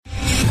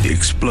the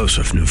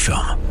explosive new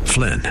film,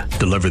 Flynn,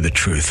 deliver the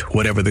truth,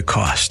 whatever the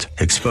cost,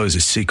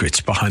 exposes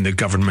secrets behind the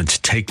government's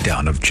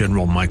takedown of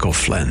General Michael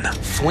Flynn.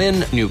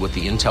 Flynn knew what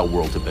the intel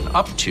world had been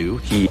up to.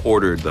 He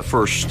ordered the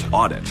first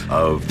audit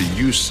of the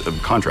use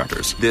of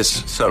contractors.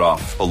 This set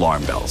off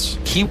alarm bells.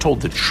 He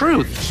told the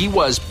truth. He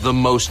was the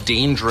most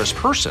dangerous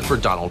person for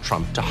Donald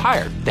Trump to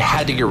hire. They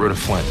had to get rid of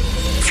Flynn.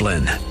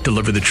 Flynn,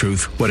 deliver the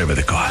truth, whatever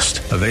the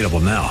cost. Available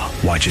now.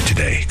 Watch it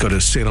today. Go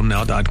to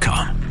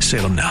salemnow.com.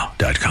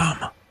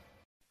 salemnow.com.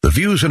 The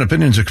views and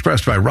opinions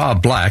expressed by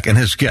Rob Black and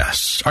his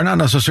guests are not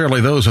necessarily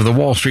those of the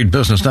Wall Street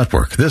Business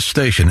Network, this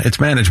station, its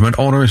management,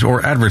 owners,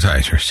 or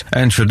advertisers,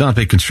 and should not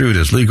be construed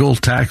as legal,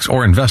 tax,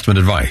 or investment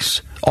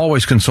advice.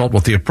 Always consult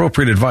with the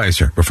appropriate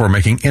advisor before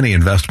making any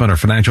investment or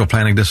financial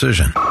planning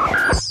decision.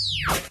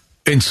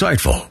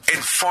 Insightful,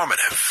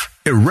 informative,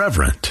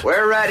 irreverent.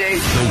 We're ready.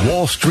 The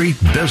Wall Street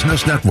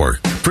Business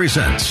Network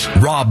presents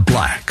Rob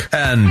Black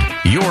and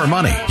Your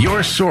Money,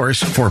 your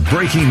source for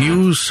breaking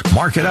news,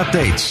 market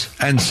updates,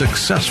 and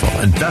successful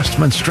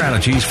investment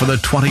strategies for the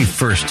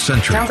 21st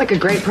century. Sounds like a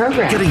great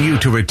program. Getting you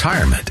to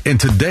retirement in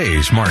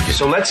today's market.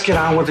 So let's get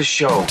on with the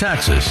show.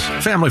 Taxes,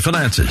 family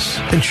finances,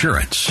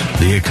 insurance,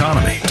 the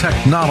economy,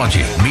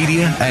 technology,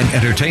 media, and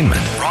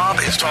entertainment. Rob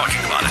is talking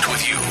about it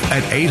with you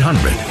at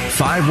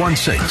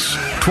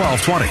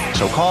 800-516-1220.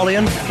 So call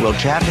in, we'll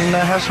chat and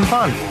have some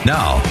fun.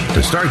 Now,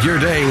 to start your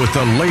day with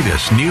the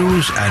latest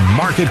news and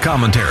market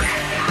commentary,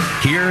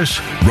 here's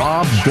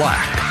Rob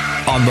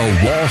Black on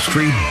the Wall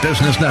Street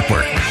Business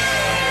Network.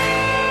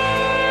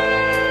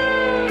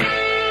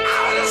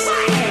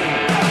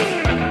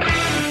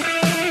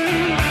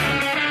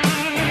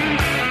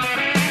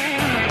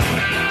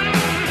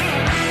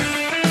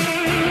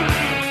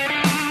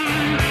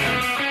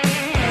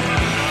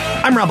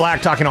 I'm Rob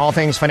Black, talking all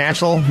things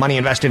financial, money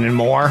invested, and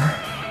more.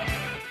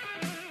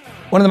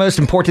 One of the most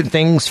important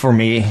things for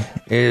me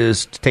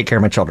is to take care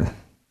of my children.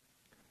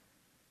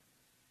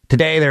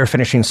 Today, they're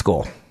finishing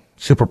school.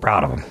 Super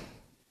proud of them.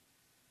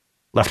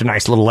 Left a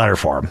nice little letter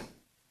for them.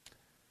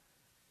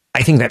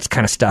 I think that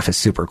kind of stuff is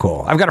super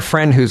cool. I've got a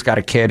friend who's got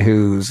a kid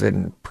who's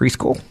in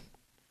preschool,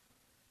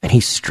 and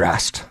he's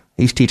stressed.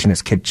 He's teaching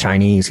his kid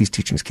Chinese. He's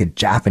teaching his kid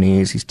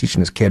Japanese. He's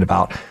teaching his kid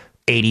about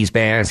 80s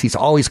bands. He's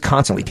always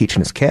constantly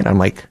teaching his kid. I'm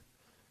like,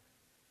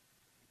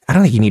 I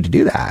don't think you need to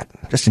do that.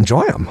 Just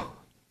enjoy them.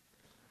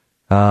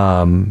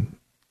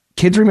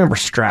 Kids remember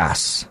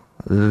stress.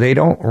 They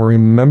don't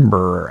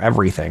remember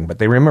everything, but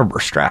they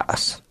remember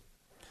stress.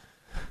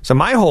 So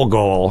my whole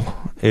goal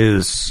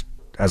is,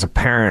 as a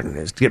parent,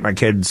 is to get my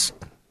kids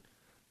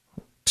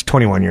to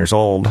 21 years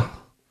old,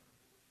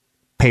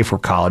 pay for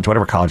college,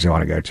 whatever college they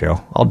want to go to.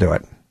 I'll do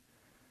it.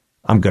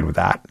 I'm good with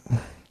that.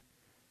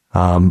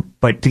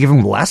 But to give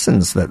them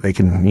lessons that they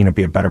can,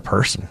 be a better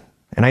person.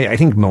 And I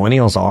think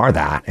millennials are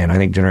that, and I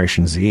think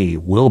Generation Z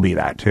will be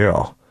that too.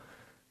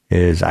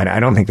 I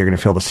don't think they're going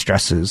to feel the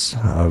stresses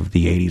of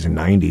the 80s and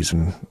 90s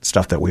and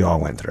stuff that we all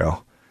went through.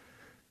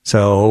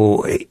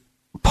 So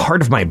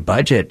part of my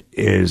budget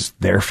is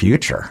their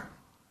future.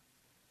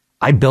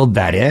 I build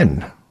that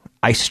in.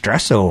 I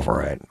stress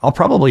over it. I'll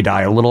probably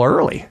die a little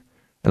early.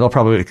 And they'll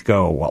probably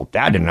go, well,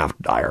 Dad didn't have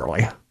to die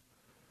early.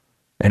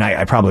 And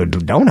I probably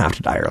don't have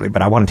to die early,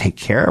 but I want to take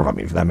care of them,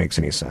 if that makes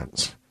any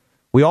sense.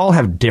 We all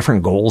have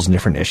different goals and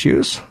different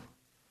issues.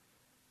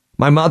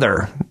 My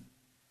mother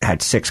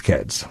had 6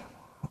 kids.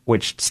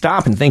 Which,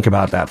 stop and think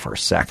about that for a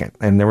second.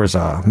 And there was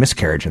a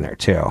miscarriage in there,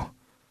 too.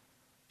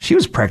 She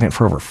was pregnant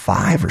for over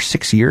 5 or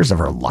 6 years of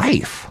her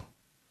life.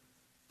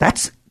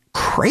 That's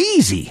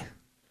crazy.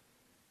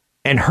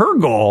 And her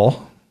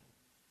goal,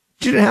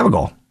 she didn't have a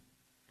goal.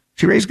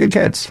 She raised good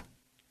kids.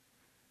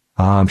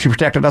 She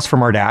protected us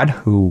from our dad,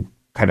 who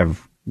kind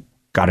of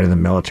got into the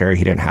military.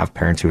 He didn't have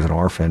parents. He was an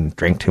orphan,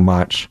 drank too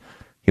much.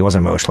 He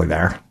wasn't emotionally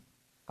there.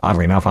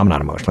 Oddly enough, I'm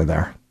not emotionally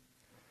there.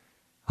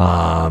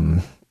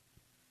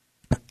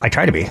 I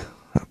try to be,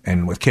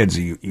 and with kids,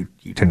 you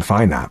tend to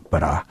find that.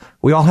 But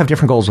we all have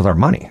different goals with our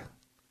money.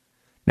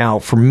 Now,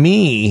 for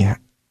me,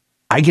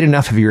 I get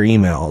enough of your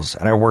emails,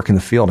 and I work in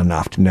the field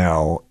enough to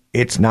know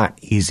it's not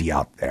easy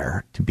out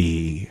there to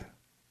be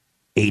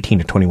 18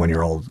 to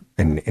 21-year-old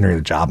and enter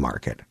the job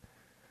market.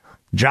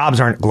 Jobs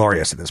aren't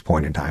glorious at this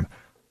point in time.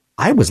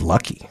 I was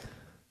lucky.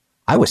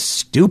 I was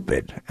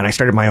stupid, and I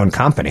started my own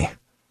company. And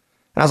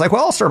I was like,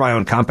 well, I'll start my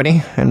own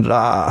company, and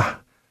I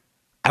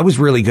was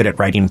really good at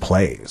writing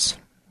plays.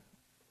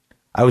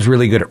 I was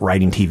really good at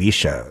writing TV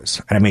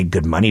shows, and I made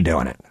good money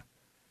doing it.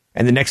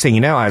 And the next thing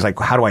you know, I was like,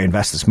 how do I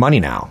invest this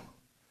money now?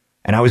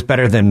 And I was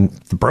better than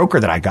the broker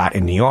that I got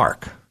in New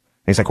York. And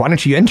he's like, why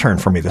don't you intern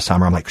for me this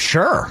summer? I'm like,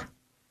 sure.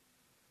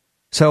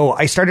 So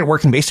I started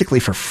working basically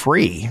for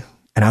free,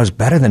 and I was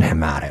better than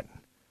him at it.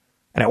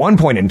 And at one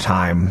point in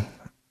time,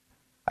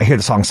 I hear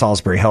the song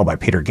Salisbury Hill by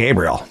Peter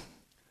Gabriel,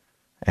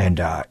 and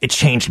it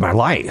changed my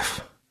life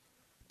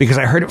because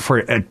I heard it for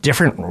a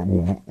different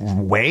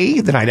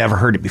way than I'd ever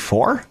heard it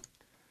before.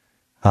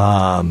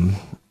 I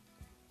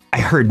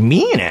heard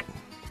me in it,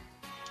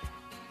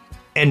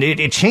 and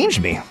it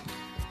changed me.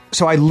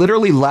 So I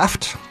literally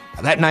left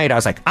that night. I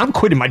was like, I'm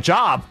quitting my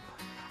job.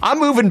 I'm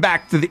moving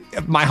back to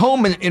my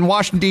home in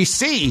Washington,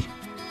 D.C.,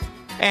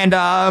 and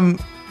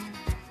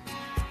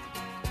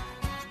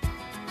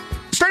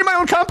starting my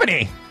own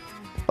company.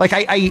 Like,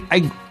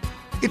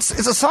 it's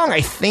a song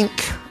I think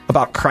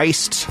about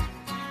Christ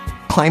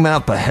climbing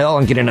up a hill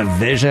and getting a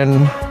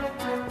vision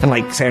and,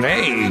 like, saying,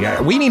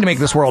 hey, we need to make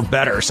this world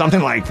better,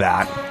 something like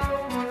that.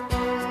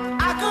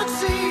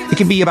 It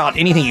can be about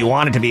anything you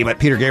want it to be, but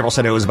Peter Gabriel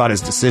said it was about his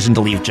decision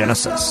to leave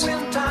Genesis.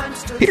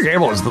 Peter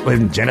Gabriel was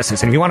in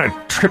Genesis, and if you want to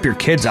trip your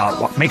kids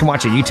out, make them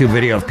watch a YouTube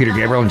video of Peter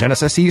Gabriel in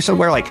Genesis. He used to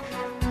wear, like,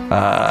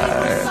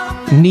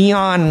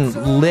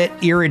 neon-lit,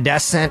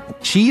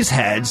 iridescent cheese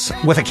heads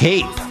with a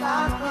cape.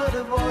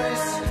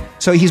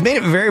 So he's made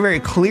it very,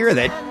 very clear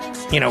that,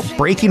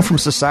 breaking from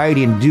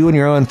society and doing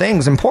your own thing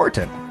is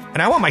important.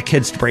 And I want my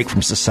kids to break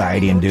from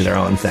society and do their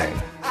own thing.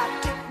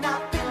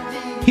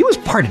 He was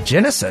part of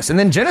Genesis, and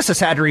then Genesis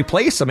had to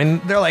replace him,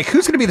 and they're like,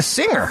 who's going to be the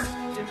singer?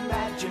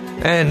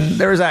 And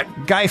there was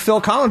that guy,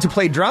 Phil Collins, who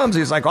played drums.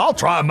 He's like, I'll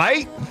try,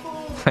 mate.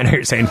 I know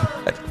you're saying,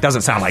 that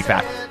doesn't sound like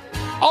that.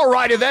 All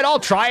right, then, I'll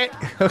try it.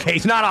 Okay,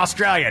 he's not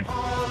Australian.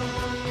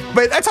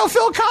 But that's how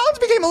Phil Collins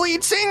became a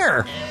lead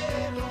singer.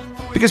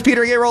 Because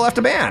Peter Gabriel left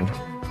a band.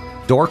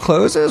 Door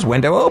closes,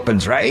 window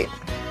opens, right?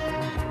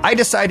 I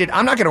decided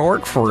I'm not going to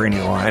work for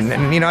anyone.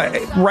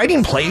 And,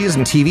 writing plays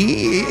and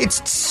TV,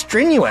 it's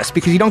strenuous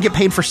because you don't get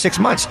paid for 6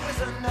 months.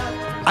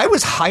 I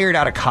was hired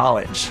out of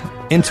college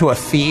into a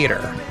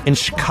theater in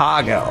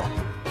Chicago,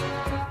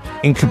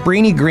 in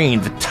Cabrini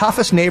Green, the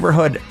toughest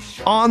neighborhood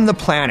on the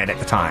planet at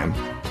the time.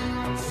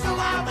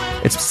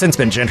 It's since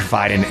been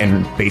gentrified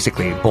and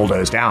basically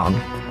bulldozed down.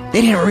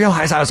 They didn't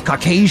realize I was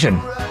Caucasian.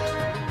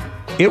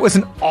 It was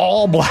an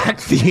all-black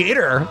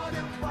theater,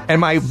 and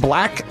my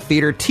black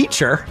theater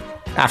teacher,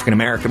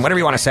 African-American, whatever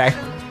you want to say,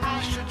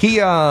 he,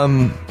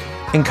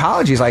 in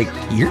college, he's like,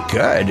 you're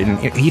good. And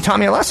he taught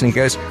me a lesson. He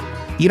goes,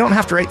 you don't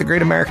have to write the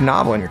great American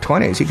novel in your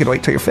 20s. You could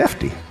wait till you're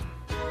 50.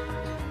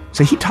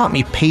 So he taught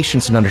me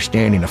patience and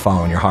understanding to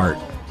follow in your heart.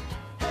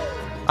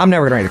 I'm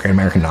never going to write the great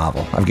American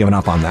novel. I've given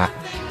up on that.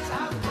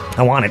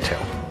 I wanted to.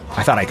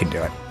 I thought I could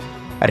do it.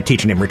 I had a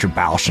teacher named Richard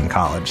Balch in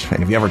college.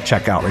 And if you ever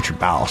check out Richard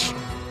Balch,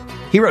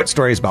 he wrote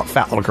stories about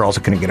fat little girls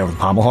who couldn't get over the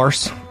pommel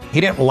horse.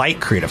 He didn't like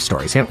creative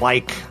stories.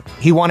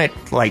 He wanted,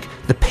 like,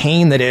 the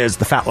pain that is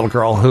the fat little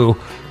girl who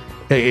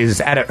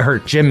is at her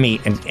gym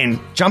meet and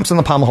jumps on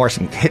the pommel horse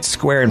and hits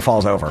square and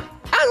falls over.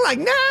 I'm like,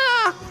 nah.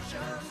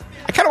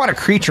 I kind of want a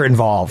creature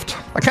involved.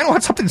 I kind of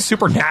want something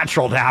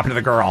supernatural to happen to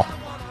the girl.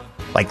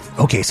 Like,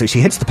 okay, so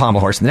she hits the pommel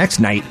horse. And the next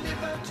night,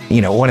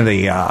 one of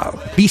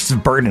the beasts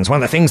of burdens, one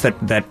of the things that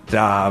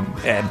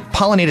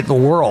pollinated the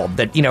world,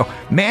 that,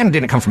 man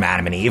didn't come from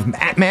Adam and Eve.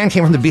 Man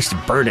came from the beast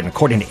of burden,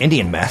 according to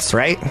Indian myths,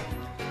 right?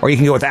 Or you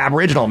can go with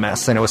Aboriginal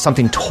myths, and it was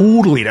something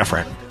totally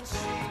different.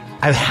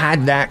 I've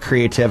had that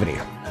creativity.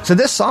 So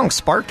this song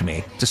sparked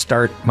me to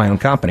start my own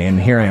company, and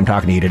here I am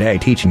talking to you today,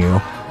 teaching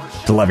you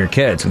to love your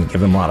kids and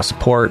give them a lot of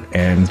support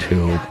and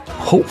to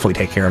hopefully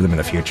take care of them in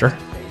the future.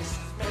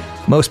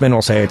 Most men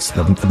will say it's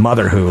the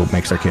mother who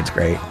makes their kids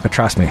great, but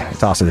trust me,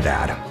 it's also the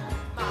dad.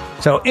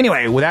 So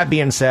anyway, with that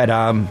being said,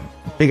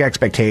 big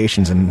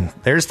expectations, and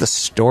there's the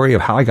story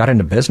of how I got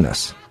into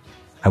business.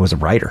 I was a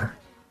writer.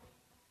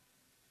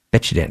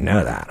 Bet you didn't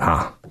know that,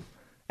 huh?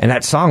 And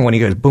that song, when he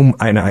goes boom,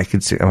 I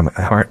could see my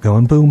heart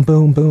going boom,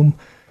 boom, boom.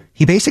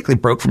 He basically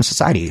broke from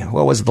society.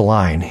 What was the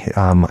line?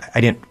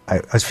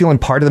 I was feeling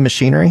part of the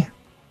machinery.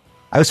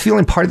 I was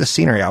feeling part of the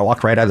scenery. I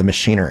walked right out of the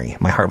machinery.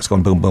 My heart was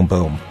going boom, boom,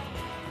 boom.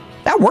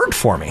 That worked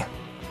for me.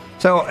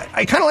 So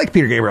I kind of like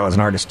Peter Gabriel as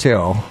an artist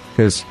too,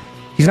 because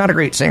he's not a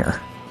great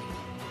singer.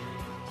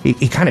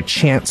 He kind of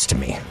chants to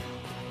me.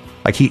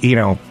 Like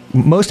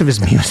most of his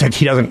music,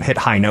 he doesn't hit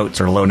high notes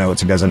or low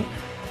notes.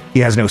 He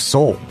has no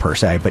soul per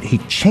se, but he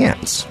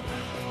chants.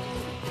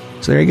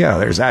 So there you go.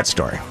 There's that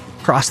story.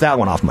 Cross that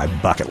one off my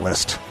bucket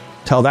list.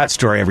 Tell that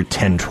story every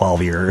 10,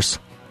 12 years.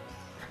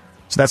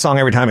 So that song,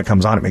 every time it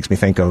comes on, it makes me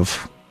think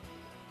of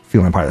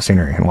feeling part of the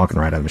scenery and walking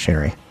right out of the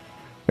machinery.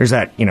 There's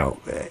that,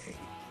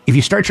 if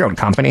you start your own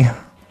company,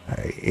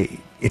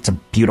 it's a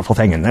beautiful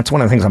thing. And that's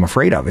one of the things I'm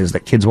afraid of, is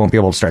that kids won't be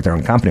able to start their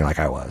own company like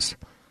I was.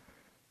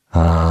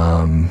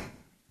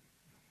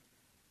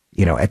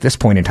 At this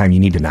point in time, you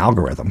need an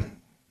algorithm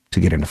to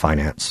get into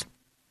finance.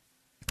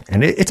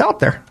 And it's out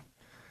there.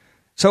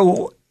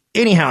 So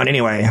anyhow and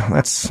anyway,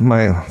 that's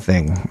my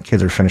thing.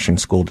 Kids are finishing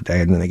school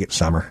today, and then they get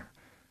summer.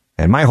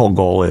 And my whole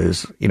goal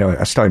is, I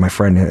was telling my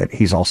friend that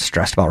he's all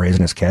stressed about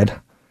raising his kid. I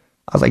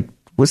was like,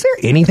 was there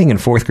anything in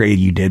 4th grade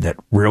you did that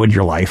ruined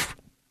your life?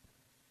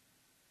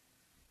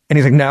 And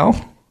he's like, no.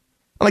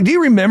 I'm like, do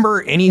you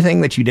remember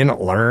anything that you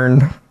didn't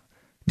learn?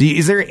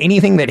 Is there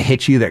anything that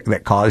hit you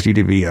that caused you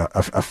to be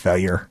a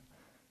failure?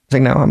 He's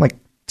like, no. I'm like,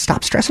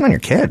 stop stressing on your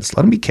kids.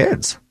 Let them be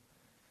kids.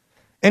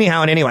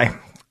 Anyhow and anyway,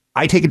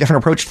 I take a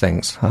different approach to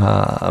things.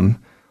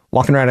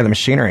 Walking around in the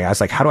machinery, I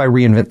was like, how do I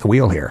reinvent the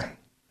wheel here?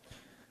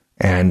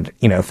 And,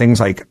 things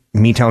like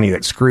me telling you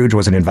that Scrooge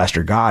was an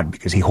investor god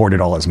because he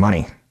hoarded all his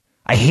money.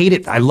 I hate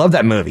it. I love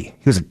that movie.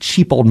 He was a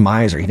cheap old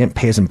miser. He didn't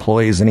pay his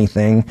employees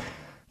anything.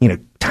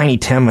 Tiny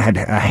Tim had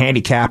a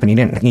handicap and he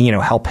didn't,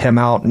 help him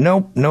out.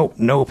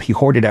 Nope. He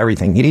hoarded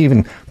everything. He didn't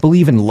even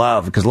believe in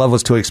love because love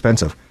was too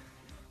expensive.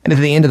 And at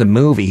the end of the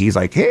movie, he's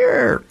like,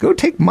 here, go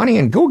take money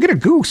and go get a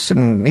goose.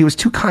 And he was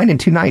too kind and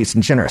too nice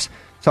and generous.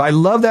 So I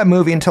love that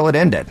movie until it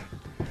ended.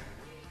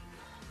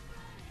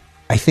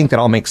 I think that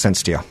all makes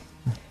sense to you.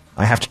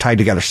 I have to tie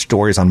together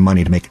stories on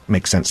money to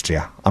make sense to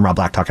you. I'm Rob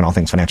Black, talking all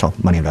things financial,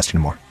 money, investing,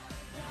 and more.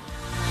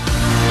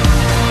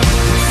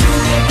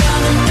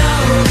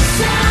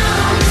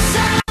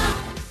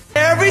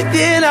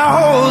 Everything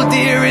I hold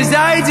dear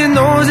resides in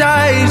those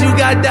eyes. You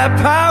got that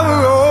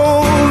power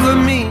over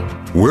me.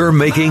 We're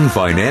making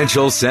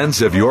financial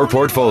sense of your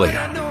portfolio.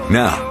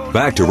 Now,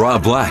 back to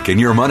Rob Black and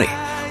Your Money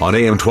on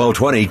AM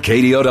 1220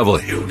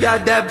 KDOW. You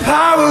got that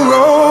power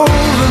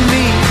over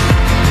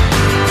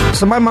me.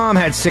 So my mom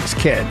had 6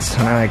 kids.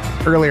 And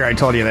earlier I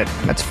told you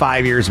that's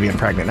 5 years of being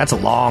pregnant. That's a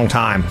long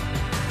time.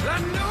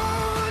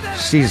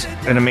 She's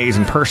an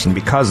amazing person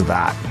because of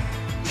that.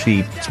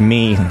 To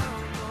me,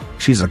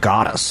 she's a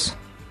goddess.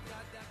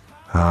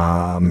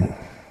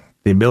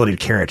 The ability to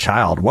carry a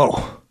child,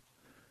 whoa,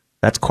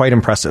 that's quite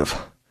impressive.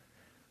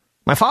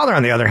 My father,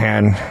 on the other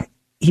hand,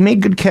 he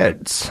made good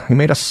kids. He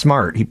made us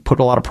smart. He put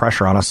a lot of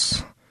pressure on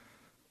us.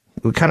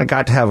 We kind of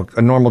got to have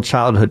a normal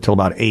childhood till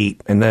about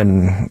 8, and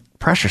then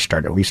pressure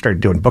started. We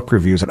started doing book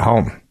reviews at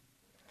home.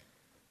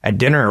 At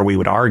dinner, we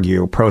would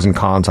argue pros and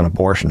cons on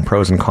abortion,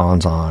 pros and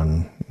cons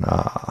on,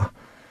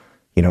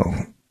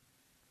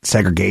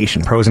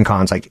 segregation, pros and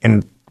cons.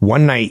 And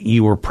one night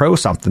you were pro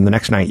something, the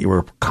next night you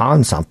were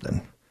con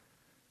something.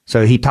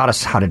 So he taught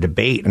us how to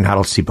debate and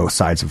how to see both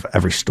sides of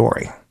every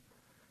story.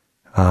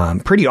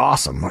 Pretty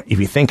awesome. If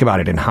you think about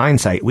it in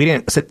hindsight, we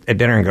didn't sit at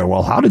dinner and go,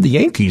 well, how did the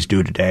Yankees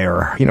do today?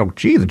 Or,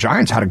 the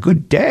Giants had a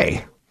good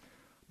day.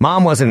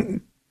 Mom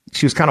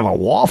she was kind of a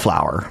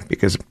wallflower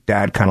because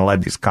Dad kind of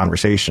led these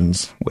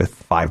conversations with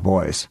 5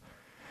 boys.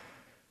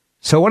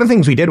 So one of the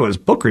things we did was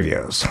book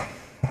reviews.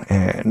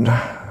 And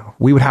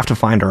we would have to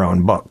find our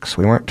own books.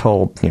 We weren't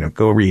told,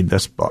 go read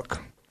this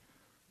book.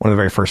 One of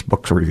the very first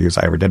book reviews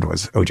I ever did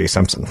was O.J.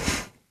 Simpson.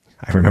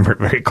 I remember it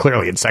very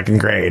clearly in 2nd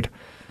grade.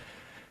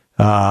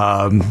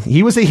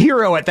 He was a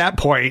hero at that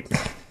point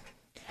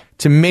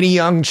to many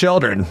young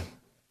children.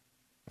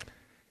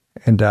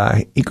 And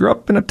he grew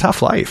up in a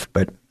tough life,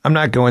 but I'm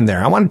not going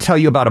there. I want to tell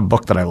you about a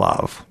book that I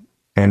love.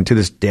 And to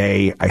this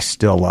day, I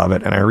still love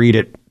it. And I read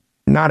it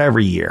not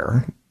every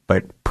year,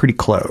 but pretty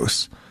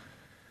close.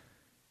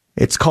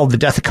 It's called The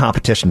Death of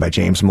Competition by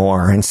James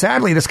Moore. And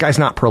sadly, this guy's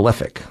not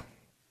prolific.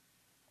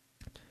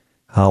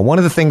 One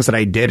of the things that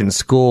I did in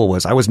school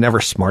was I was never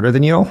smarter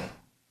than you.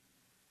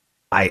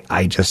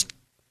 I just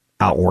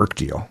outworked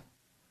you,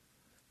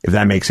 if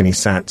that makes any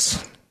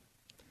sense.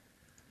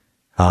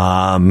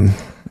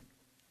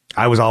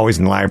 I was always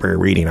in the library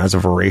reading. I was a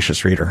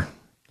voracious reader.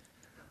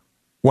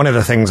 One of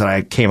the things that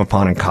I came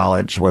upon in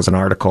college was an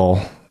article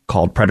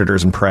called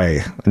Predators and Prey,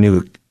 a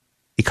new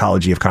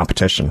ecology of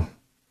competition.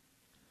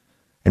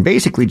 And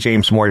basically,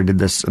 James Moore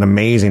did an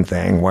amazing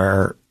thing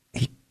where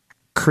he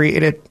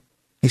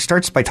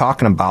starts by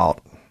talking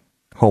about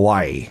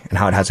Hawaii and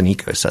how it has an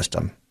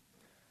ecosystem.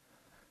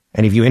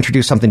 And if you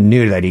introduce something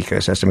new to that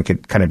ecosystem, it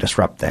could kind of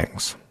disrupt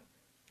things.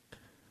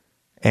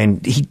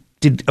 And he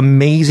did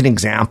amazing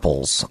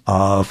examples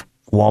of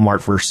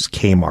Walmart versus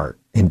Kmart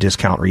in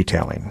discount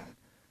retailing,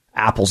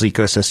 Apple's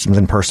ecosystems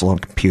in personal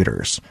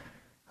computers.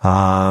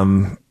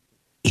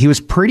 It's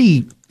a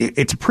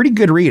pretty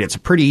good read. It's a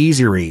pretty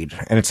easy read,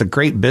 and it's a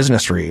great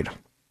business read.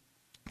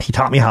 He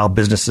taught me how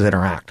businesses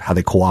interact, how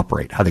they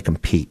cooperate, how they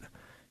compete.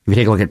 If you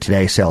take a look at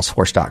today,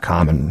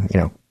 Salesforce.com,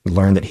 and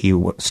learn that he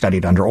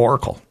studied under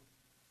Oracle,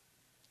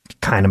 it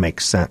kind of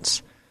makes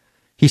sense.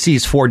 He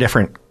sees 4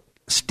 different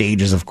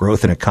stages of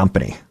growth in a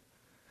company: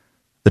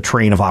 the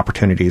train of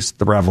opportunities,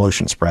 the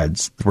revolution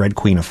spreads, the Red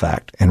Queen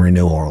effect, and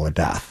renewal or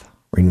death.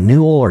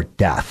 Renewal or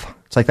death.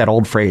 It's like that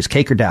old phrase,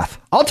 cake or death.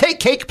 I'll take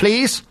cake,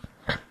 please.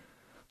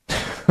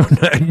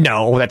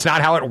 No, that's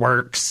not how it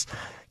works.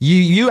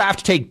 You have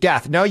to take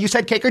death. No, you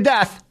said cake or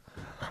death.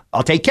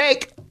 I'll take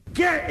cake.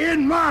 Get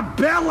in my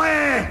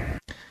belly.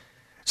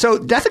 So,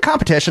 Death of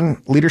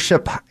Competition,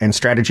 Leadership and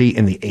Strategy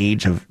in the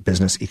Age of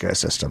Business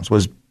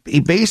Ecosystems he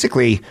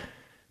basically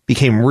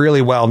became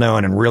really well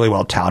known and really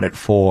well touted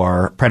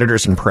for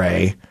Predators and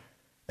Prey,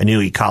 a new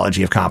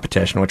ecology of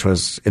competition, which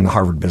was in the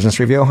Harvard Business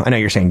Review. I know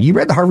you're saying, you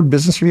read the Harvard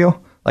Business Review?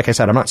 Like I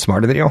said, I'm not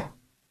smarter than you.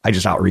 I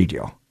just outread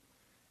you.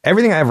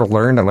 Everything I ever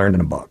learned, I learned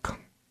in a book.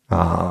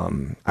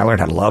 I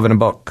learned how to love in a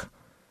book.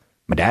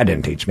 My dad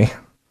didn't teach me.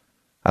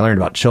 I learned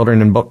about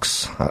children in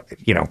books.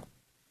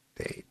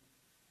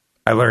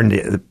 I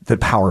learned the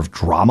power of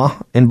drama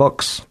in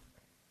books.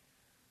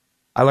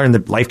 I learned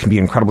that life can be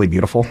incredibly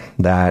beautiful.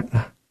 That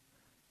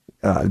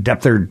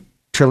Deptford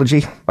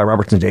Trilogy by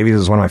Robertson Davies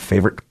is one of my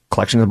favorite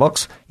collections of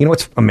books. You know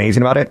what's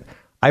amazing about it?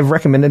 I've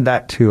recommended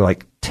that to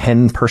like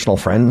 10 personal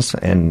friends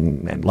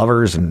and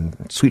lovers and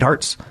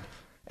sweethearts,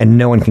 and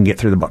no one can get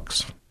through the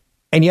books.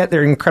 And yet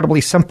they're incredibly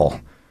simple.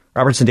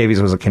 Robertson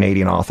Davies was a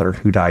Canadian author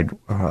who died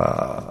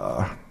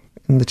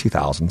in the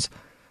 2000s.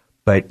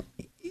 But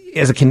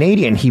as a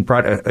Canadian, he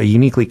brought a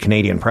uniquely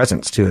Canadian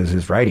presence to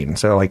his writing.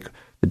 So, like,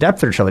 the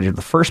Deptford trilogy,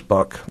 the first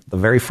book, the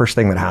very first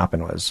thing that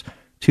happened was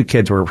two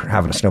kids were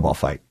having a snowball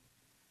fight.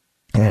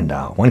 And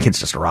one kid's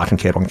just a rotten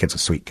kid, one kid's a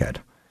sweet kid.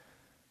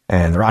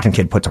 And the rotten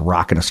kid puts a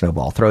rock in a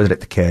snowball, throws it at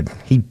the kid.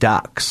 He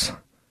ducks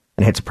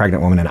and hits a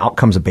pregnant woman, and out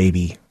comes a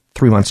baby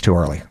 3 months too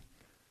early.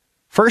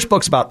 First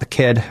book's about the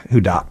kid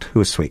who ducked, who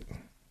was sweet.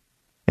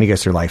 And he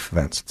goes through life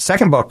events. The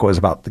second book was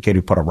about the kid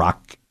who put a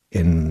rock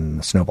in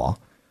the snowball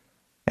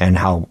and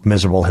how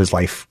miserable his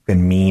life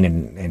and mean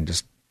and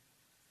just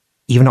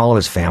even all of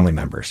his family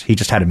members. He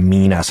just had a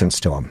mean essence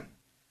to him,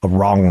 a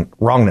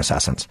wrongness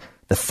essence.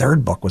 The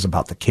third book was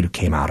about the kid who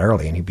came out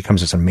early, and he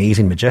becomes this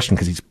amazing magician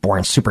because he's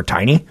born super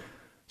tiny.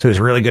 So he's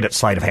really good at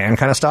sleight of hand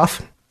kind of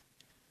stuff.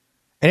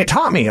 And it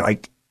taught me,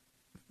 like,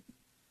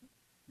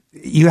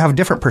 you have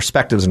different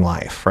perspectives in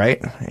life,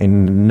 right?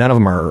 And none of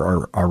them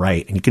are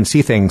right. And you can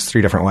see things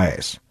three different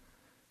ways.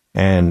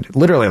 And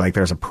literally, like,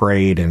 there's a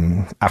parade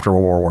after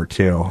World War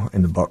II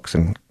in the books.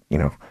 And, you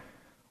know,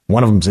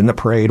 one of them's in the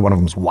parade, one of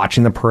them's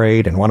watching the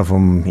parade, and one of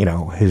them, you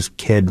know, his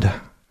kid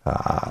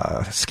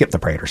skipped the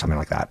parade or something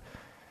like that.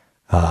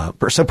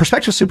 So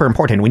perspective is super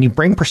important. When you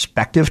bring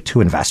perspective to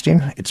investing,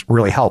 it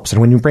really helps.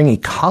 And when you bring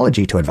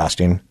ecology to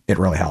investing, it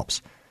really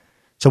helps.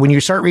 So when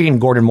you start reading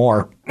Gordon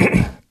Moore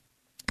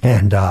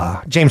and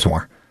James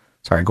Moore,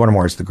 Gordon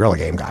Moore is the Gorilla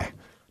Game guy.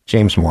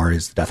 James Moore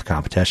is the Death of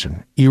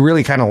Competition. You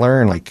really kind of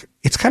learn, like,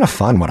 it's kind of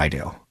fun what I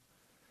do.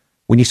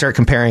 When you start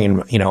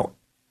comparing, you know,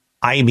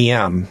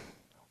 IBM,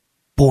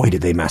 boy,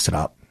 did they mess it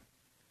up.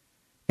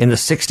 In the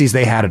 60s,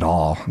 they had it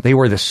all. They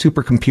were the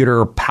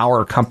supercomputer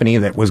power company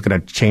that was going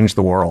to change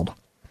the world.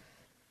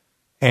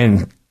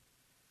 And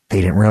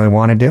they didn't really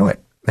want to do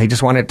it. They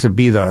just wanted to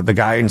be the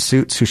guy in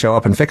suits who show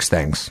up and fix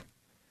things.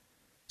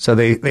 So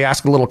they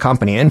asked a little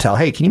company, Intel,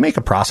 hey, can you make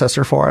a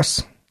processor for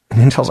us? And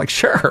Intel's like,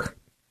 sure,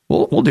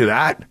 we'll do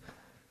that.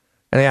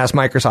 And they asked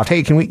Microsoft, hey,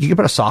 you can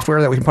put a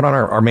software that we can put on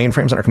our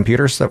mainframes and our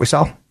computers that we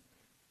sell?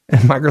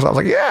 And Microsoft's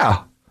like,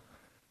 yeah.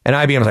 And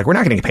IBM's like, we're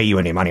not going to pay you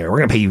any money. We're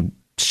going to pay you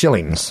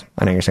shillings.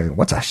 I know you're saying,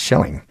 what's a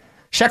shilling?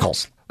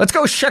 Shekels. Let's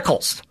go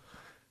shekels.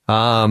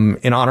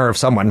 In honor of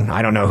someone.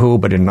 I don't know who,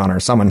 but in honor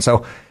of someone.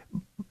 So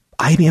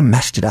IBM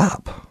messed it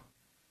up.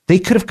 They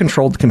could have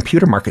controlled the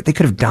computer market. They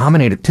could have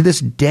dominated. To this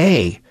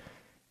day,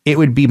 it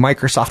would be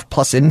Microsoft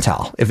plus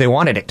Intel if they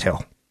wanted it to.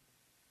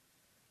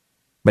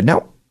 But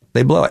no,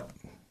 they blew it.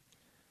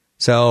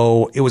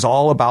 So it was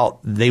all about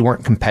they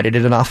weren't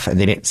competitive enough, and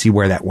they didn't see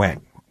where that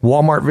went.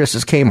 Walmart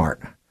versus Kmart.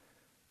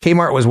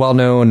 Kmart was well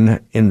known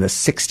in the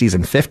 60s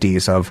and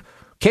 50s of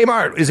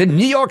Kmart is in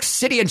New York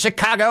City and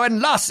Chicago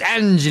and Los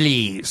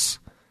Angeles.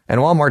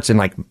 And Walmart's in,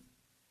 like,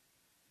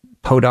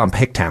 podunk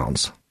hick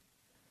towns.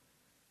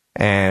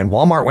 And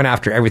Walmart went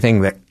after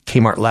everything that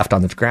Kmart left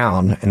on the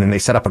ground, and then they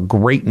set up a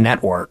great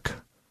network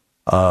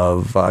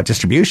of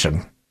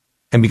distribution.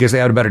 And because they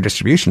had a better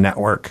distribution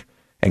network,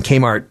 and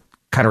Kmart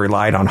kind of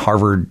relied on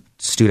Harvard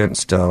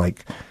students to,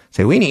 like,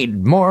 say, we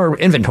need more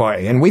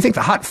inventory, and we think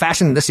the hot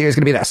fashion this year is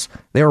going to be this.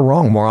 They were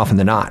wrong more often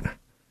than not.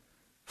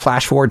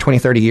 Flash forward 20,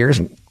 30 years,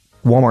 and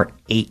Walmart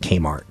ate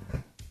Kmart.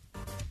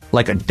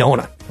 Like a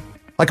donut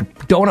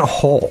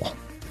hole.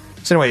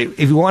 So anyway,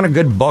 if you want a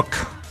good book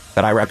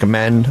that I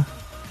recommend,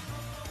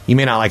 you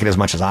may not like it as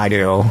much as I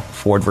do.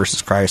 Ford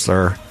versus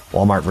Chrysler,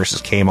 Walmart versus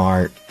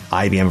Kmart,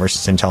 IBM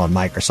versus Intel and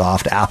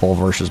Microsoft, Apple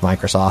versus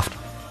Microsoft.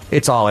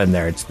 It's all in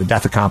there. It's The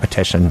Death of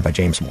Competition by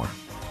James Moore.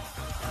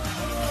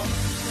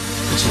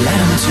 Let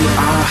them to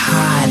our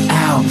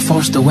hideout,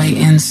 forced away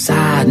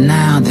inside.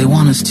 Now they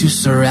want us to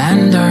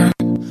surrender.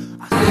 With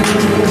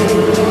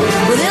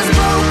this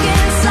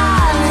broken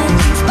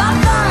silence, by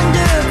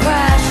thunder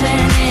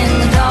crashing in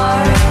the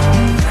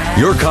dark.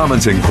 Your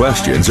comments and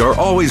questions are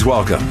always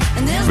welcome.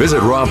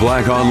 Visit Rob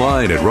Black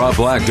online at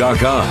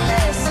robblack.com.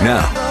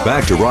 Now,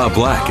 back to Rob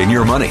Black and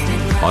Your Money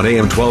on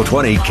AM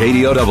 1220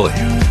 KDOW.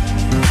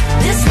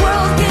 This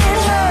world can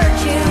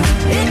hurt you,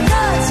 it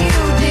cuts you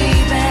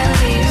deep and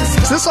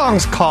leaves. This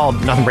song's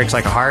called Nothing Breaks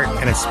Like a Heart,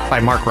 and it's by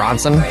Mark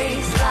Ronson,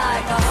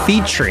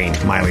 featuring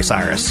Miley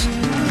Cyrus.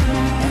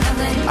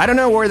 I don't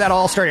know where that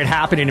all started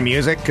happening in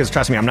music, because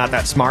trust me, I'm not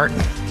that smart.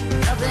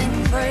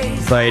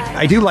 But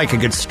I do like a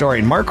good story.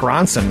 And Mark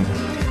Ronson,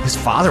 his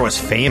father was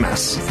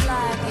famous,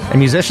 and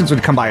musicians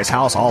would come by his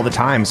house all the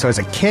time. So as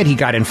a kid, he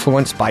got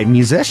influenced by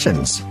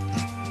musicians.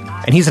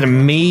 And he's an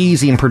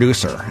amazing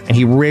producer, and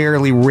he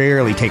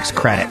rarely takes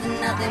credit.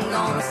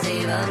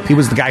 He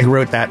was the guy who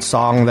wrote that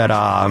song that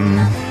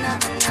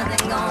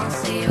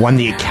won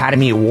the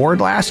Academy Award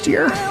last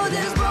year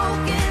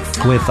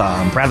with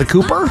Bradley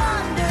Cooper.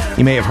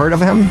 You may have heard of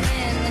him.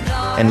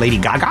 And Lady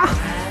Gaga.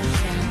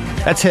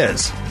 That's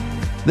his.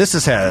 This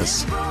is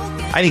his.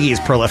 I think he's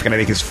prolific, and I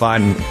think he's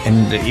fun.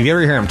 And if you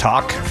ever hear him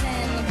talk,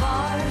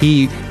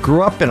 he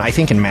grew up in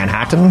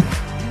Manhattan.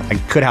 I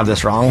could have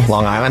this wrong,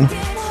 Long Island.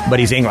 But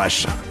he's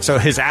English. So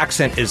his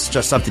accent is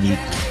just something you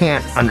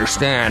can't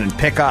understand and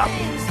pick up.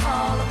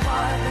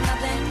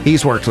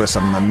 He's worked with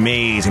some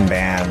amazing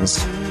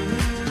bands.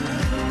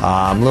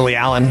 Lily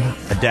Allen,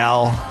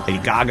 Adele, Lady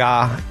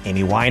Gaga,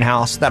 Amy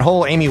Winehouse. That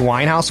whole Amy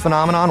Winehouse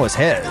phenomenon was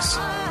his.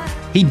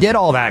 He did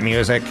all that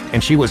music,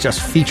 and she was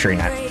just featuring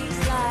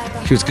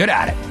it. She was good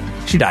at it.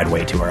 She died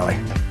way too early.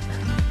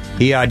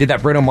 He did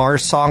that Bruno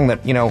Mars song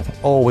that,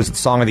 was the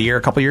song of the year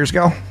a couple years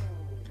ago.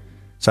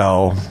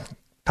 So,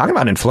 talking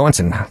about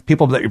influencing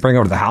people that you bring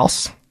over to the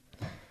house,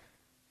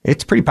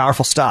 it's pretty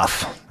powerful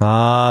stuff.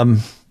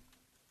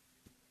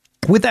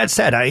 With that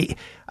said,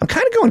 I'm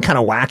kind of going kind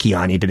of wacky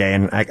on you today,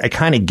 and I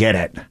kind of get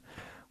it.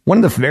 One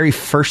of the very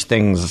first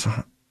things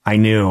I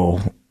knew,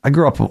 I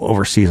grew up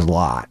overseas a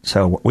lot,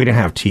 so we didn't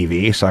have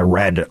TV, so I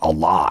read a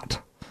lot.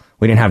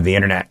 We didn't have the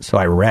internet, so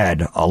I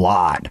read a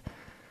lot.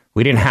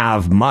 We didn't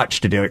have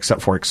much to do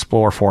except for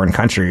explore foreign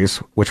countries,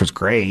 which was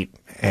great.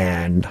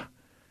 And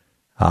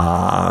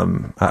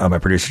my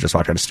producer just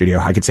walked out of the studio.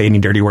 I could say any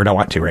dirty word I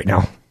want to right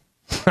now.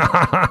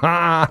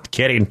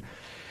 Kidding.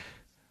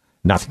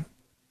 Nothing.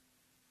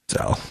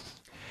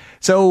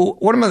 So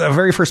one of the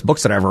very first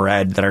books that I ever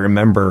read that I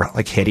remember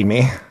like hitting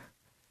me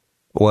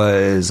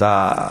was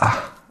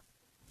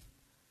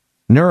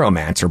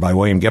Neuromancer by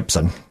William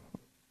Gibson.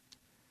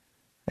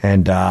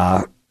 And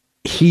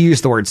he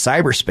used the word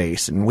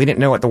cyberspace, and we didn't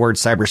know what the word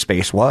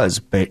cyberspace was,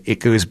 but it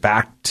goes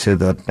back to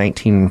the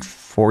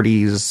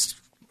 1940s,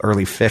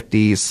 early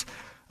 50s.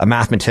 A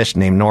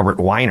mathematician named Norbert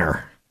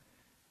Wiener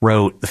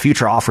wrote, "The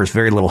future offers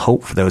very little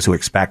hope for those who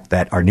expect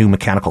that our new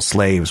mechanical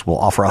slaves will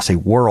offer us a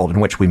world in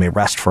which we may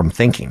rest from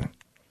thinking.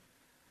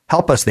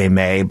 Help us they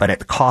may, but at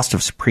the cost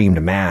of supreme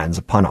demands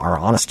upon our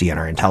honesty and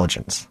our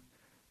intelligence."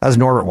 That was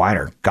Norbert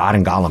Wiener, God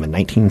and Gollum in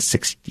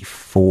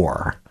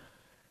 1964.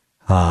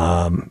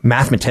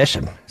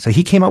 Mathematician. So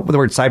he came up with the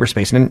word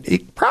cyberspace, and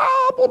it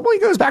probably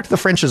goes back to the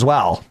French as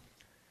well.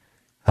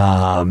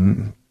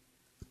 But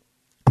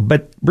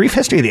brief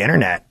history of the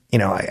internet,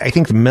 I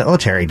think the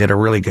military did a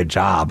really good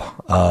job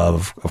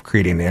of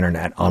creating the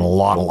internet on a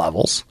lot of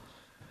levels.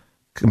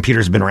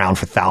 Computers have been around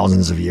for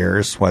thousands of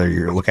years, whether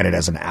you look at it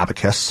as an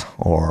abacus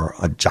or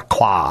a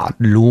Jacquard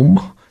loom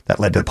that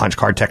led to the punch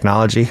card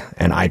technology,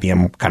 and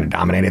IBM kind of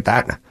dominated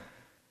that.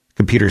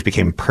 Computers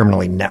became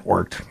permanently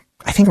networked.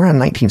 I think around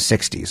the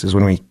 1960s is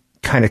when we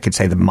kind of could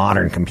say the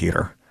modern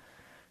computer.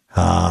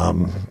 But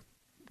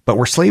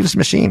we're slaves to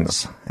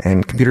machines,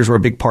 and computers were a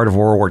big part of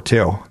World War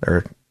II.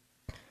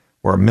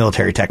 Where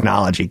military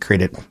technology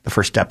created the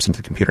first steps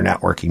into computer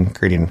networking,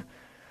 creating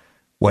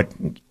what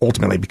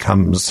ultimately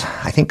becomes,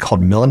 I think,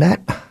 called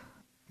Millinet,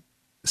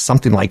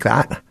 something like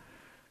that.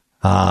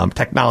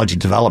 Technology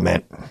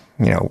development,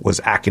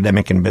 was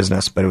academic and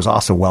business, but it was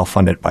also well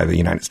funded by the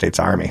United States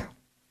Army.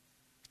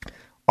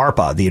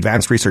 ARPA, the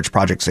Advanced Research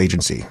Projects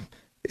Agency,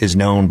 is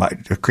known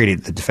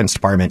created the Defense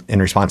Department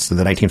in response to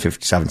the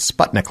 1957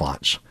 Sputnik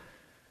launch.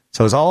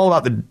 So it's all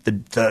about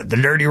the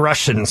dirty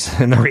Russians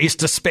and the race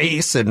to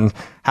space and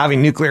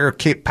having nuclear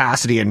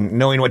capacity and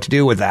knowing what to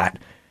do with that.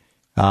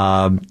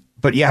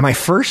 But yeah, my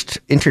first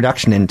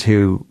introduction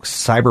into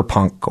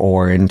cyberpunk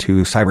or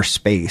into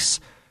cyberspace,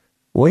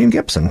 William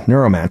Gibson,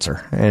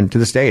 Neuromancer. And to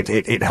this day,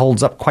 it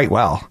holds up quite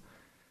well.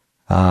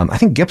 I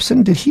think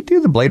Gibson, did he do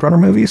the Blade Runner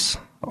movies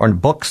or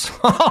books?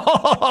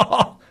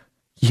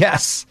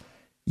 Yes.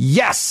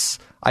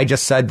 I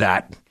just said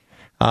that.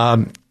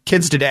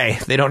 Kids today,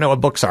 they don't know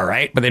what books are,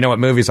 right? But they know what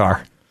movies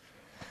are.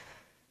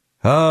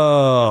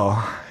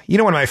 Oh, one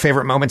of my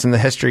favorite moments in the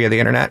history of the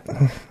internet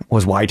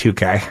was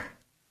Y2K.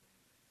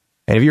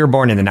 And if you were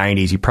born in the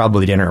 90s, you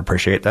probably didn't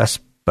appreciate this,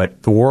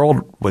 but the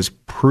world was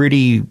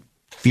pretty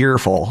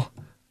fearful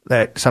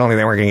that suddenly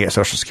they weren't going to get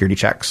Social Security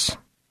checks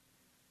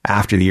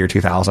after the year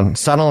 2000.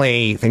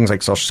 Suddenly, things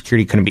like Social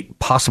Security couldn't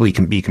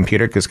be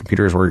computed because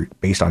computers were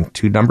based on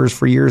two numbers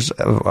for years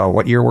of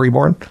what year were you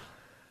born.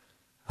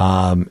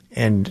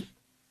 And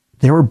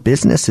there were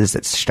businesses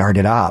that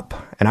started up,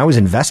 and I was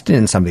invested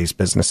in some of these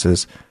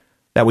businesses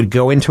that would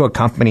go into a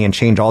company and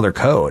change all their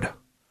code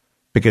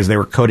because they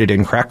were coded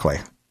incorrectly.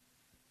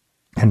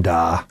 And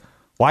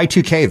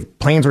Y2K,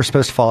 planes were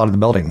supposed to fall out of the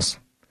buildings.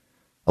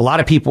 A lot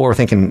of people were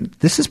thinking,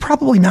 this is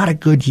probably not a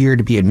good year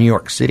to be in New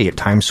York City at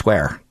Times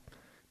Square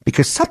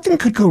because something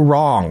could go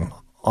wrong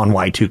on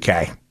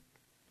Y2K.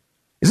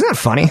 Isn't that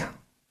funny?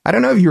 I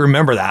don't know if you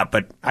remember that,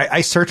 but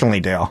I certainly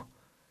do. And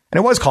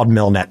it was called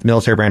Milnet, the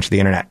military branch of the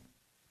internet.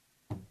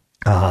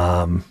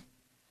 And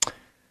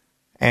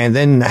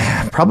then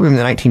probably in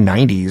the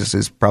 1990s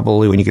is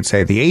probably when you could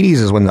say the 80s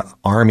is when the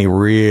Army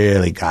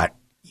really got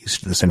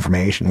used to this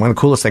information. One of the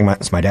coolest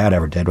things my dad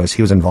ever did was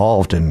he was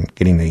involved in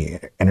getting the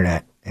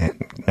internet and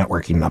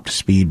networking up to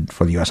speed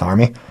for the U.S.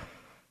 Army. And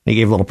he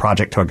gave a little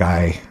project to a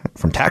guy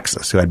from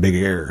Texas who had big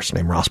ears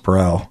named Ross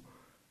Perot.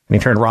 And he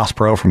turned Ross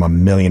Perot from a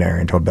millionaire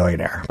into a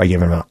billionaire by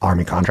giving him an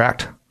Army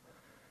contract.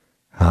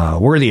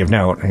 Worthy of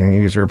note. And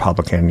he's a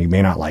Republican. You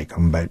may not like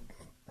him, but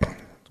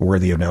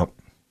worthy of note.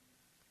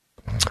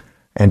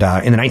 And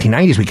in the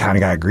 1990s, we kind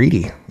of got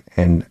greedy.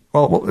 And,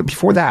 well,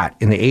 before that,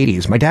 in the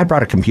 80s, my dad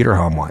brought a computer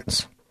home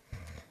once.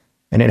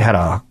 And it had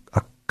a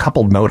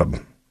coupled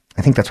modem.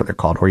 I think that's what they're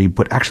called, where you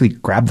would actually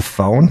grab the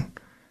phone.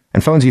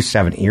 And phones used to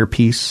have an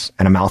earpiece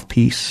and a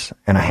mouthpiece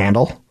and a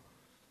handle.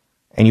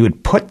 and you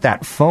would put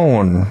that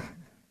phone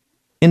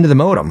into the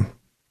modem,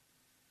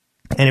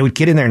 and it would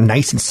get in there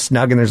nice and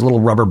snug, and there's a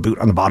little rubber boot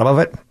on the bottom of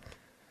it.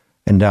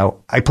 And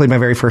I played my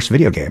very first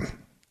video game.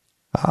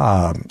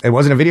 It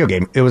wasn't a video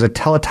game. It was a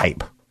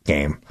teletype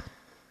game.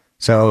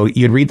 So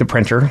you'd read the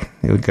printer.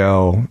 It would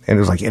go, and it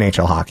was like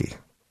NHL hockey.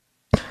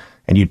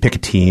 And you'd pick a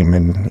team,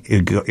 and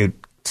it'd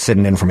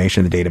send in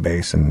information to the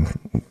database,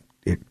 and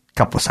a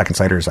couple of seconds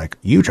later, it's like,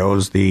 you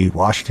chose the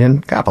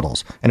Washington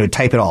Capitals. And it would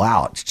type it all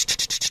out.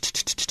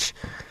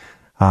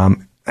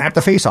 At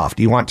the face-off,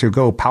 do you want to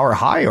go power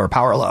high or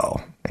power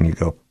low? And you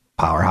go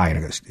power high,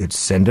 and it'd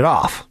send it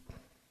off.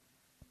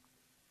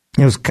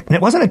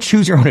 It wasn't a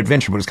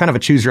choose-your-own-adventure, but it was kind of a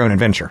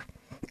choose-your-own-adventure.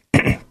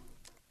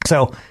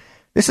 So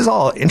this is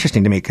all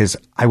interesting to me because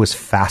I was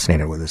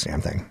fascinated with this damn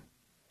thing.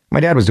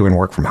 My dad was doing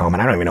work from home,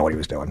 and I don't even know what he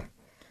was doing.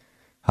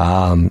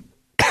 But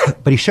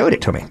he showed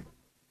it to me.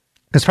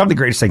 It's probably the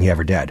greatest thing he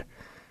ever did.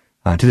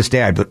 To this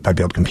day, I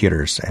build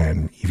computers,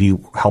 and if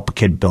you help a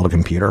kid build a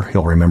computer,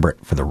 he'll remember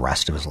it for the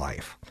rest of his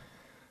life.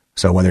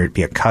 So whether it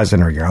be a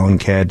cousin or your own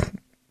kid,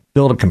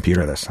 build a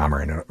computer this summer,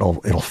 and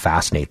it'll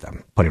fascinate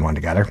them putting one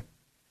together.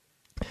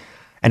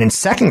 And in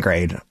second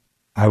grade,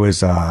 I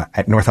was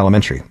at North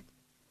Elementary.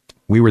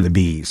 We were the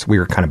Bees. We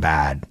were kind of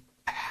bad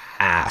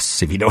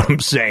ass, if you know what I'm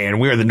saying.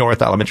 We were the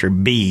North Elementary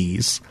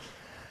Bees.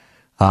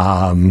 We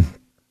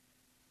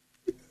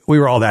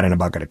were all that in a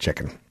bucket of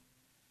chicken.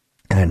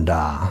 And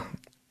a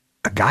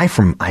guy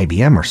from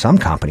IBM or some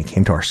company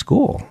came to our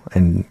school,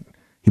 and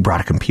he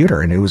brought a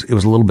computer, and it was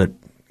a little bit,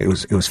 it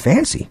was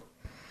fancy.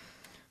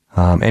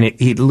 And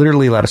he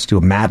literally let us do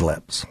a Mad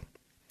Libs.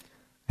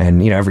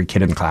 And, every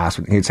kid in the class,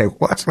 he'd say,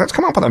 well, let's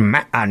come up with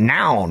a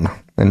noun.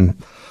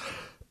 And,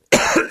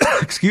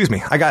 excuse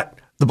me, I got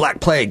the Black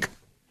Plague.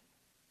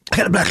 I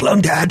got a black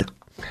lung, Dad.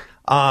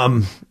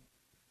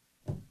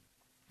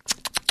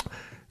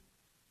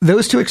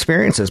 Those two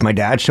experiences, my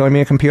dad showing me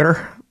a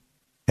computer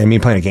and me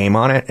playing a game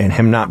on it and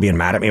him not being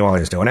mad at me while he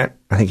was doing it,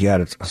 I think he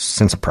had a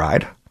sense of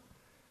pride.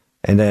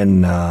 And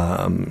then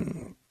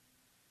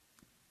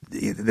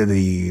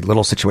the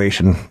little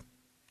situation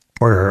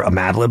where a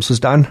Mad Libs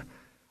was done,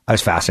 I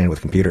was fascinated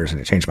with computers,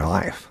 and it changed my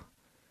life.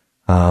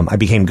 I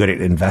became good at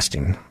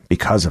investing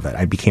because of it.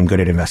 I became good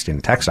at investing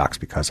in tech stocks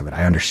because of it.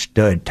 I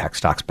understood tech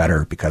stocks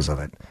better because of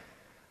it.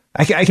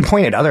 I can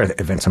point at other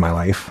events in my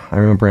life. I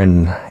remember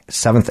in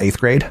 7th, 8th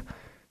grade,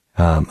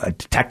 a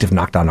detective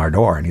knocked on our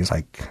door, and he's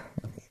like,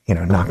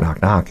 knock, knock,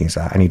 knock. He's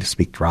I need to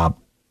speak to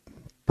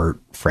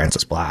Robert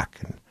Francis Black.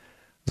 And I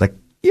was like,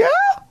 yeah.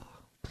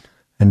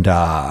 And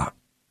I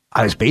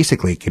was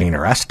basically getting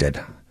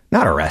arrested.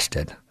 Not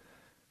arrested.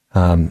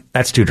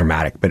 That's too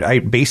dramatic, but I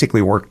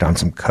basically worked on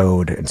some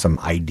code and some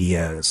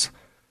ideas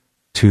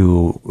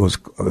it was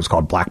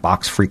called black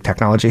box freak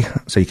technology.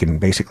 So you can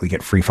basically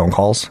get free phone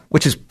calls,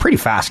 which is pretty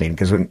fascinating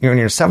because when you're in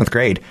 7th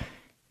grade,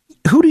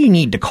 who do you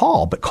need to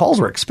call? But calls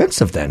were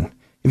expensive then.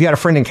 If you had a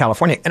friend in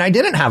California, and I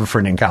didn't have a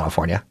friend in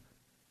California,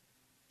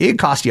 it'd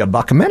cost you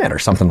 $1 a minute or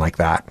something like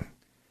that.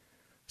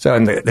 So,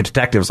 and the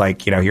detective's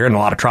like, you're in a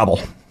lot of trouble.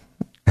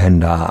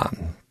 And,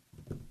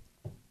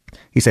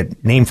 he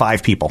said, name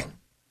 5 people.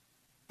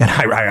 And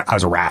I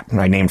was a rat,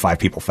 and I named 5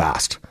 people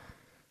fast,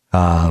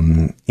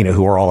 who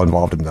were all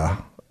involved in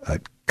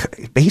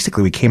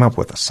basically we came up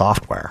with a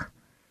software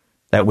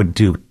that would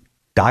do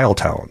dial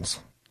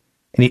tones.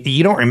 And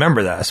you don't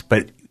remember this,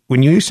 but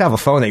when you used to have a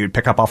phone that you'd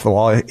pick up off the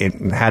wall, it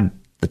had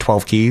the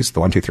 12 keys,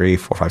 the 1, 2, 3,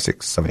 4, 5,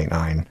 6, 7, 8,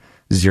 9,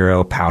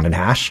 0, pound, and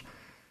hash.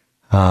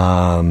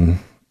 They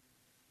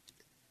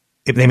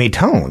made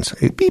tones.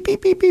 Beep, beep,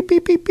 beep, beep,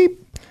 beep, beep, beep.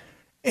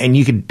 And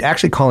you could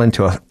actually call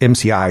into a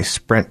MCI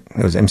Sprint.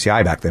 It was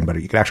MCI back then, but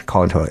you could actually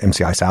call into an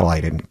MCI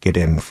satellite and get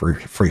in for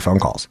free phone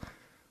calls.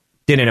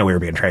 Didn't know we were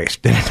being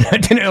traced.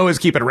 Didn't know it was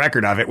keeping a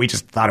record of it. We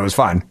just thought it was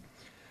fun.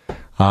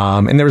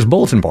 And there was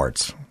bulletin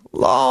boards.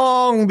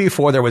 Long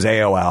before there was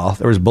AOL,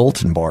 there was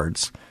bulletin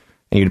boards.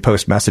 And you'd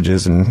post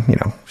messages and,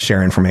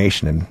 share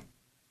information. And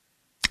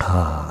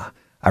I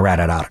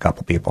ratted out a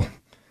couple people.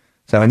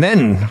 So, and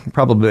then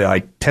probably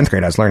like 10th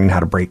grade, I was learning how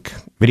to break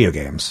video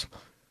games.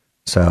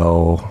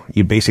 So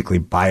you basically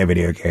buy a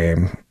video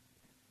game,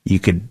 you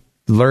could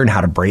learn how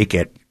to break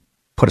it,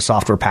 put a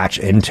software patch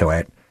into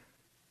it,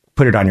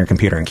 put it on your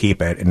computer and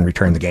keep it and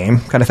return the game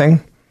kind of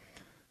thing.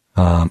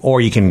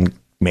 Or you can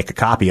make a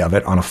copy of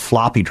it on a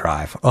floppy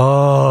drive.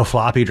 Oh,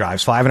 floppy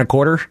drives, 5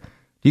 1/4.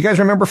 Do you guys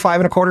remember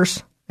 5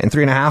 1/4s and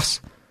 3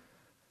 1/2s?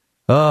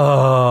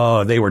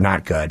 Oh, they were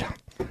not good.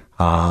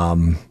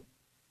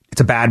 It's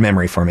a bad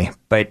memory for me,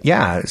 but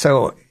yeah,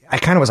 so I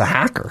kind of was a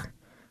hacker.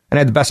 And I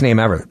had the best name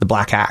ever, the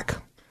Black Hack.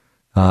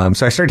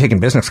 So I started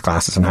taking business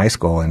classes in high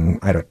school, and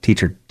I had a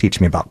teacher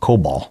teach me about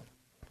COBOL.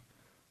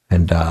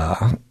 And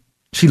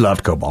she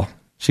loved COBOL.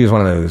 She was one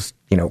of those,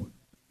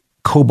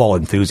 COBOL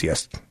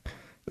enthusiasts.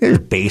 There's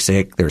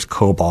BASIC, there's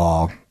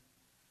COBOL,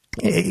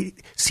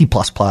 C++.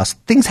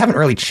 Things haven't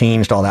really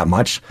changed all that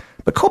much,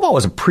 but COBOL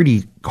was a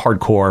pretty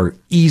hardcore,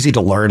 easy to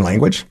learn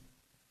language.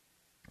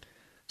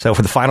 So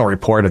for the final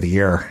report of the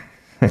year,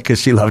 because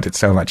she loved it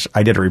so much,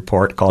 I did a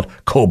report called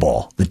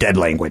COBOL, the Dead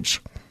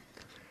Language.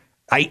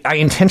 I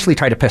intentionally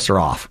tried to piss her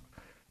off.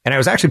 And I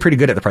was actually pretty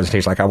good at the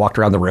presentation. Like I walked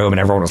around the room and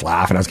everyone was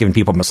laughing. I was giving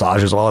people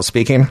massages while I was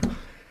speaking.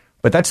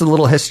 But that's a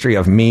little history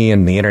of me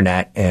and the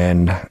internet.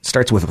 And it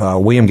starts with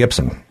William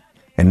Gibson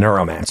and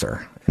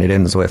Neuromancer. And it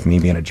ends with me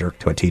being a jerk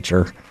to a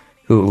teacher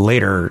who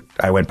later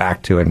I went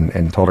back to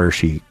and told her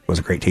she was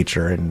a great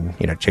teacher and,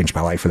 you know, changed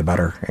my life for the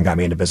better and got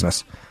me into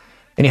business.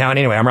 Anyhow, and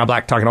anyway, I'm Rob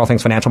Black, talking all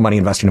things financial, money,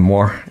 investing, and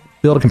more.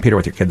 Build a computer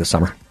with your kid this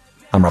summer.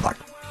 I'm Rob Black.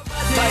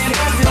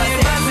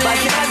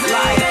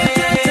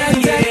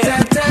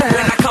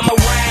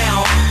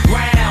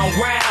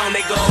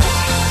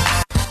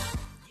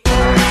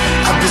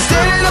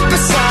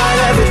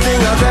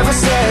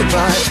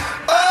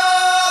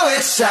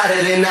 It's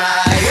Saturday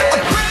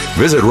night.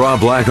 Visit Rob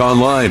Black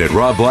online at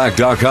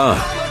robblack.com.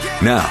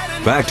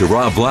 Now, back to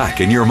Rob Black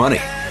and your money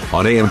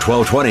on AM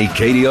 1220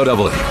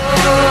 KDOW.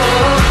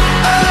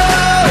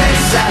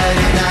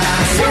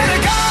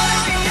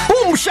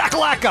 Boom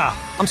shakalaka!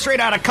 I'm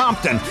straight out of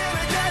Compton.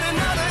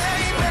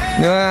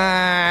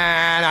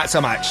 Not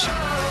so much.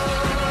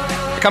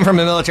 I come from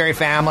a military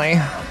family,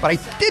 but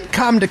I did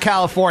come to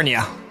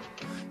California.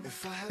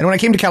 And when I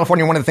came to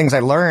California, one of the things I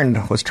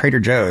learned was Trader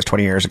Joe's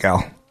 20 years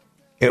ago.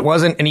 It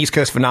wasn't an East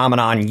Coast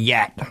phenomenon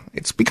yet.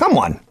 It's become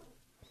one.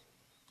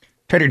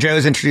 Trader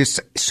Joe's introduced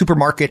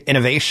supermarket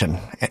innovation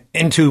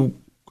into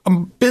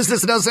a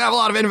business that doesn't have a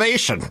lot of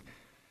innovation.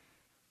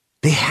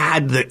 They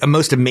had the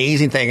most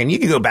amazing thing, and you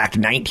can go back to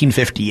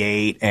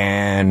 1958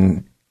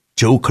 and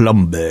Joe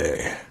Colombo.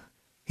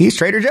 He's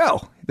Trader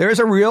Joe. There's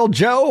a real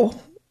Joe.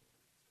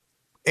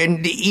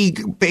 And he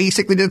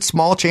basically did a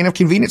small chain of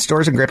convenience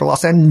stores in Greater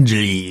Los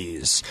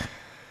Angeles.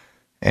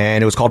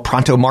 And it was called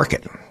Pronto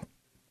Market.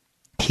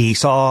 He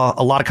saw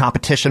a lot of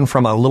competition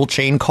from a little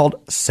chain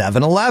called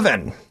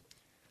 7-Eleven.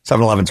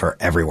 7-Elevens are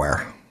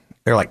everywhere.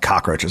 They're like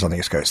cockroaches on the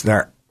East Coast.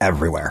 They're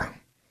everywhere.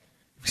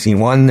 If you've seen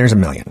one, there's a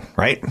million,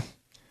 right?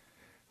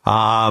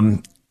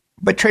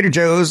 But Trader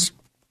Joe's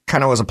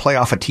kind of was a play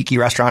off a tiki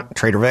restaurant,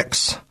 Trader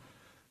Vic's.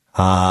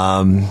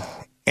 And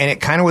it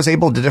kind of was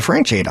able to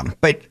differentiate them.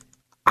 But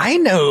I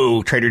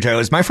know Trader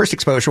Joe's. My first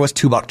exposure was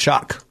 $2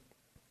 Chuck.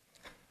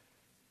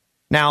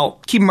 Now,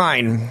 keep in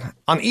mind,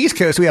 on the East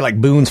Coast, we had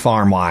like Boone's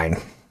Farm wine,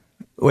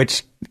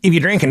 which if you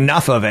drank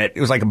enough of it,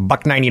 it was like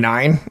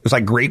 $1.99. It was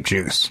like grape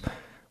juice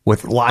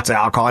with lots of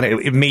alcohol in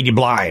it. It made you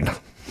blind.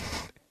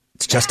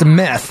 It's just a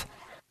myth.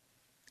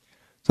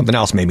 Something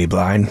else made me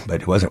blind,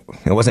 but it wasn't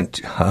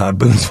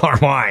Boone's Farm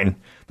wine.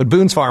 But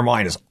Boone's Farm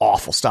wine is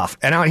awful stuff.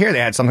 And out here, they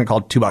had something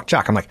called $2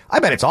 Chuck. I'm like, I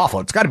bet it's awful.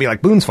 It's got to be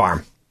like Boone's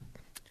Farm.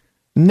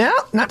 No,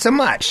 not so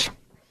much.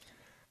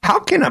 How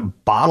can a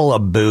bottle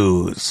of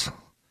booze,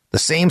 the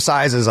same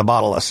size as a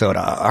bottle of soda,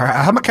 or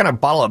how much kind of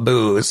bottle of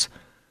booze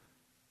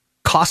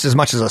cost as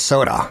much as a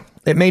soda?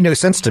 It made no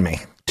sense to me.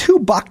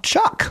 $2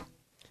 Chuck.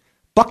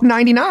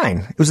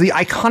 $1.99. It was the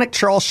iconic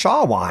Charles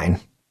Shaw wine.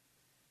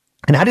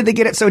 And how did they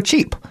get it so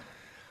cheap?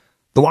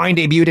 The wine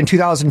debuted in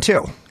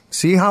 2002.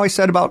 See how I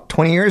said about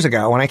 20 years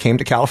ago when I came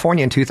to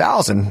California in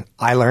 2000,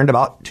 I learned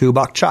about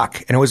 $2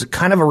 Chuck. And it was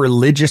kind of a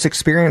religious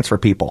experience for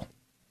people.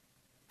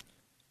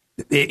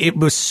 It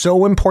was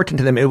so important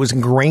to them. It was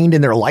ingrained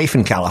in their life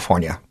in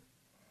California.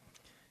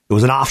 It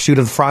was an offshoot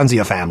of the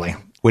Franzia family,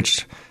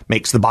 which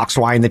makes the boxed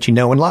wine that you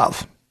know and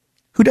love.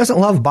 Who doesn't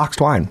love boxed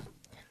wine?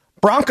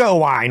 Bronco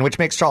wine, which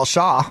makes Charles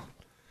Shaw,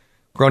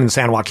 grown in the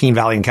San Joaquin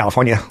Valley in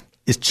California,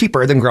 is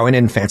cheaper than growing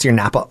in fancier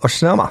Napa or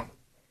Sonoma.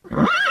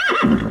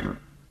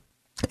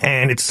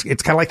 And it's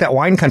kind of like that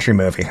Wine Country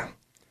movie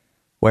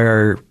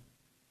where,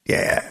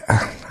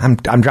 yeah,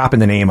 I'm dropping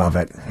the name of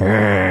it.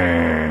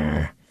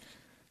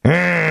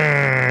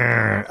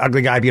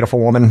 Ugly guy, beautiful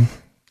woman.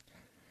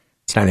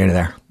 It's neither here nor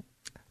there.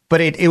 But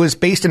it was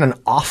based in an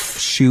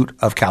offshoot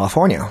of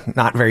California,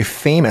 not very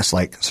famous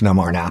like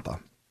Sonoma or Napa.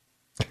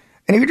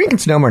 And if you're drinking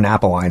Sonoma or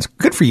Napa wines,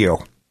 good for you.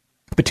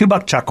 But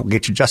 $2 Chuck will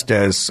get you just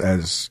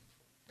as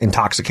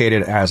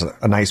intoxicated as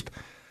a nice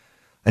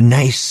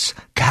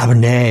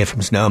Cabernet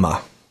from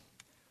Sonoma.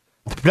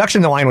 The production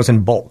of the wine was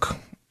in bulk,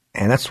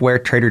 and that's where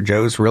Trader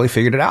Joe's really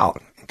figured it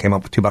out and came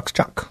up with $2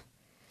 Chuck.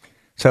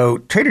 So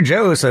Trader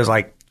Joe's says,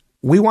 like,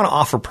 we want to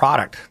offer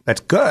product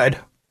that's good.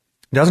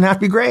 It doesn't have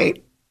to be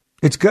great.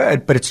 It's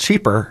good, but it's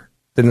cheaper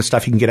than the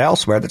stuff you can get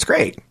elsewhere that's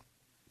great.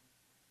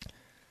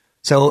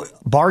 So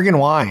bargain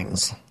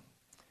wines.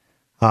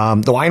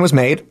 The wine was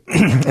made,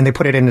 and they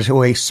put it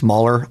into a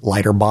smaller,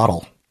 lighter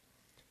bottle.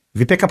 If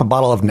you pick up a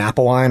bottle of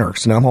Napa wine or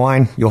Sonoma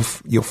wine, you'll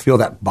feel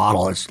that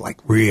bottle is like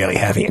really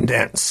heavy and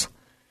dense.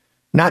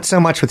 Not so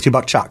much with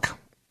 $2 Chuck.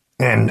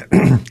 And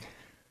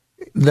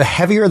the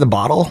heavier the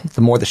bottle,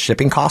 the more the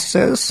shipping costs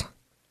is.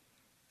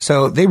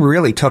 So they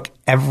really took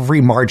every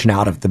margin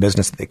out of the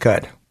business that they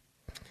could. A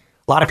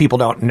lot of people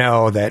don't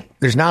know that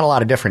there's not a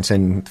lot of difference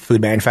in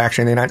food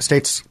manufacturing in the United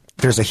States.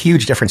 There's a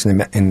huge difference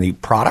in the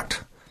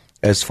product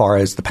as far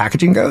as the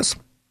packaging goes.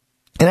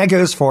 And that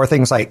goes for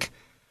things like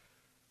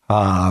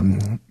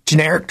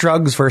generic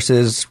drugs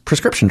versus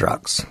prescription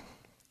drugs.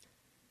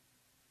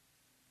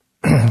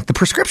 The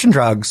prescription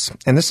drugs,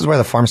 and this is where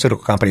the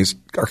pharmaceutical companies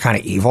are kind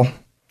of evil.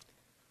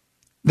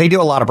 they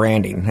do a lot of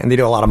branding and they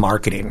do a lot of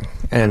marketing.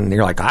 And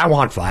you're like, I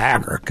want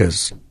Viagra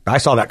because I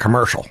saw that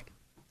commercial.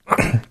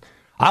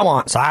 I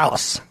want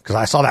Cialis because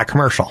I saw that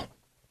commercial.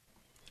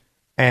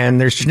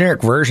 And there's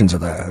generic versions of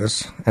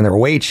those, and they're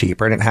way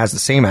cheaper, and it has the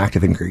same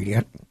active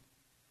ingredient.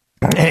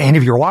 And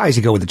if you're wise,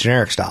 you go with the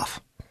generic stuff.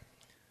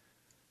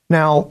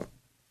 Now,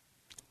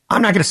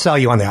 I'm not going to sell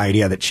you on the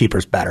idea that cheaper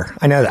is better.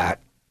 I know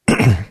that.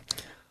 I'm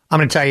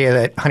going to tell you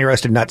that honey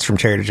roasted nuts from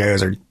Trader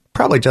Joe's are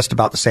probably just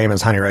about the same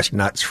as honey roasted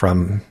nuts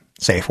from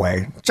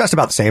Safeway. Just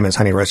about the same as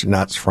honey roasted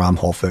nuts from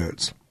Whole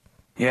Foods.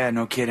 Yeah,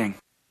 no kidding.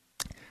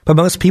 But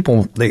most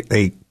people,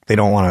 they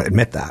don't want to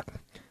admit that.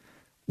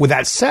 With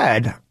that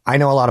said, I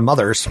know a lot of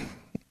mothers,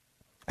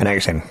 and now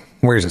you're saying,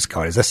 where's this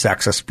going? Is this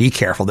sexist? Be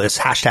careful. This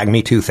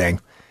 #MeToo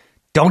thing.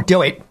 Don't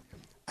do it.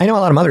 I know a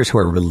lot of mothers who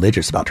are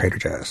religious about Trader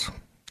Joe's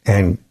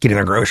and getting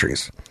their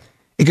groceries.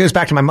 It goes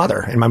back to my mother,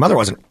 and my mother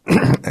wasn't,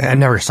 I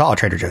never saw a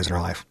Trader Joe's in her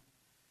life.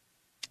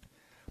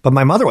 But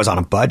my mother was on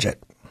a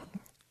budget,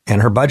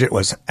 and her budget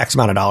was X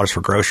amount of dollars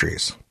for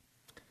groceries.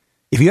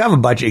 If you have a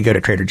budget, you go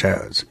to Trader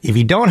Joe's. If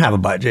you don't have a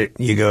budget,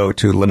 you go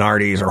to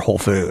Lenardi's or Whole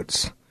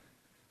Foods.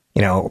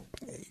 You know,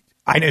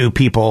 I knew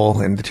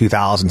people in the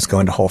 2000s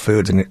going to Whole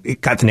Foods, and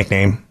it got the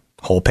nickname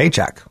Whole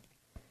Paycheck.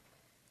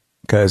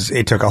 Because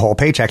it took a whole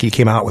paycheck. You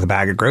came out with a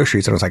bag of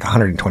groceries, and it was like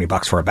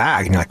 $120 for a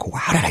bag. And you're like, well,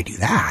 how did I do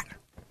that?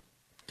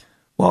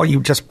 Well,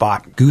 you just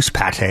bought goose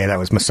pate that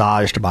was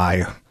massaged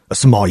by a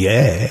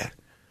sommelier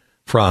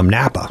from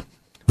Napa.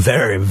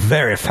 Very,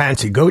 very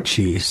fancy goat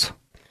cheese.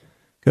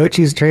 Goat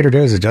cheese at Trader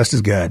Joe's is just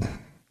as good.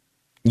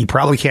 You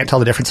probably can't tell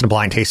the difference in a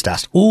blind taste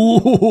test.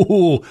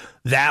 Ooh,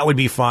 that would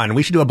be fun.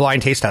 We should do a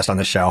blind taste test on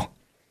this show.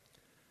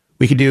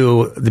 We could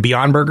do the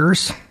Beyond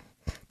Burgers,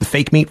 the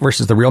fake meat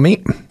versus the real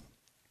meat,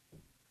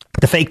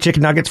 the fake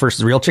chicken nuggets versus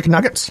the real chicken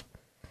nuggets.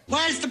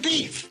 Where's the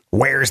beef?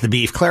 Where's the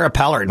beef? Clara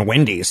Peller and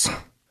Wendy's.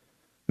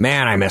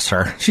 Man, I miss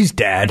her. She's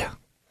dead.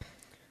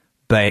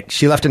 But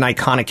she left an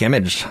iconic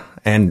image.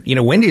 And, you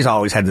know, Wendy's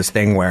always had this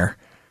thing where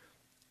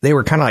they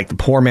were kind of like the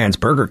poor man's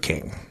Burger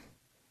King.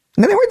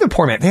 No, they weren't the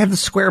poor man. They had the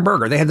square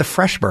burger. They had the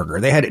fresh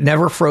burger. They had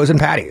never frozen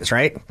patties,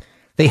 right?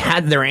 They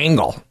had their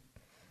angle.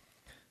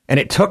 And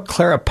it took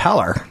Clara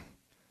Peller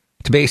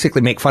to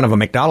basically make fun of a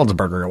McDonald's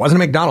burger. It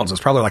wasn't a McDonald's. It was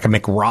probably like a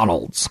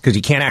McRonald's because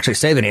you can't actually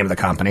say the name of the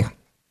company.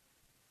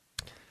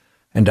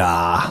 And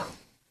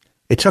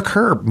it took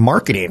her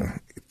marketing.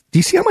 Do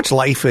you see how much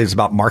life is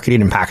about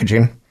marketing and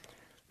packaging?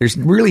 There's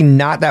really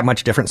not that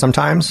much difference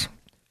sometimes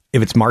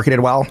if it's marketed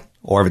well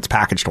or if it's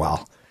packaged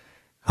well.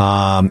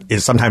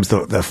 Is sometimes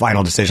the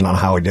final decision on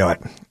how we do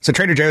it. So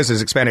Trader Joe's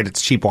has expanded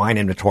its cheap wine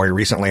inventory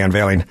recently,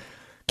 unveiling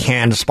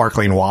canned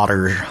sparkling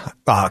wines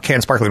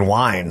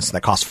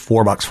that cost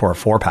 $4 for a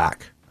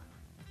 4-pack.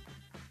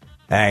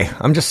 Hey,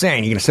 I'm just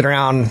saying, you can sit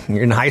around,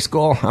 you're in high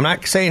school. I'm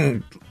not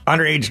saying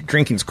underage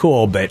drinking's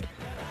cool, but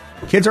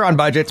kids are on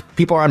budgets.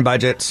 People are on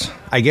budgets.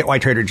 I get why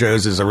Trader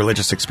Joe's is a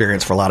religious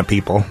experience for a lot of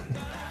people,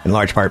 in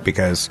large part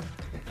because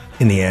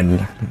in the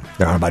end,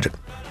 they're on a budget.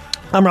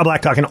 I'm Rob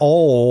Black, talking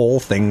all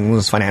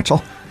things financial.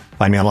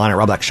 Find me online at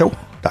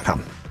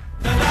robblackshow.com.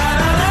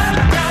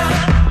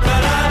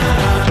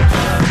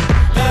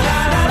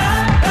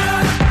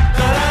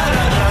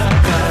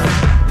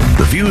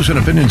 The views and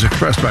opinions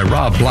expressed by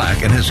Rob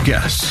Black and his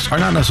guests are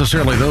not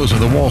necessarily those of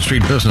the Wall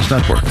Street Business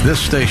Network,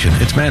 this station,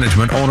 its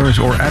management, owners,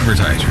 or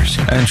advertisers,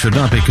 and should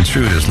not be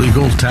construed as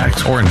legal,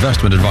 tax, or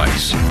investment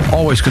advice.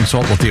 Always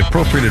consult with the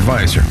appropriate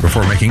advisor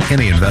before making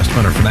any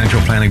investment or financial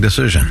planning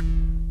decision.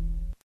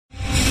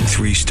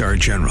 3-star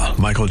General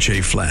Michael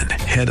J. Flynn,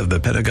 head of the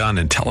Pentagon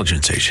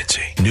Intelligence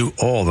Agency, knew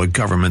all the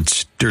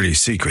government's dirty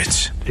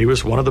secrets. He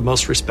was one of the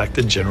most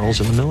respected generals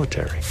in the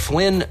military.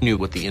 Flynn knew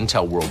what the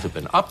intel world had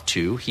been up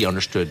to. He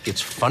understood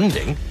its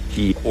funding.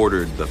 He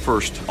ordered the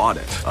first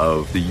audit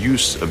of the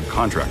use of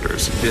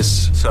contractors.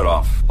 This set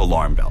off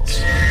alarm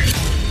bells.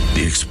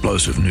 The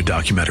explosive new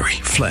documentary,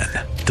 Flynn,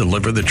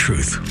 Deliver the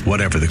Truth,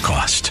 Whatever the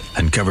Cost,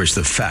 uncovers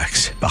the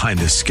facts behind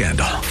this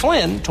scandal.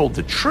 Flynn told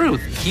the truth.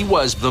 He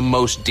was the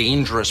most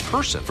dangerous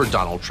person for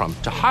Donald Trump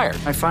to hire.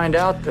 I find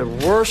out the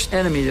worst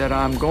enemy that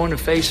I'm going to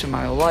face in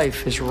my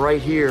life is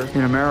right here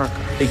in America.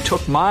 They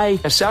took my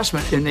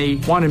assessment and they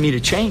wanted me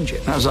to change it.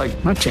 And I was like,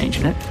 I'm not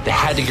changing it. They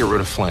had to get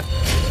rid of Flynn.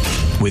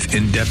 With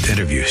in-depth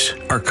interviews,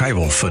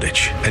 archival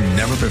footage, and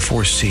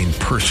never-before-seen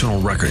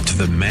personal records of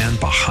the man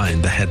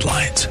behind the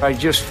headlines. I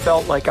just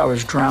felt like I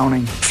was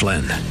drowning.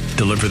 Flynn,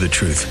 Deliver the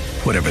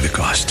Truth, Whatever the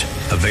Cost.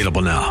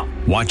 Available now.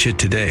 Watch it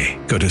today.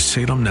 Go to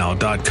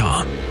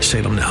salemnow.com.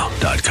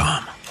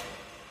 salemnow.com.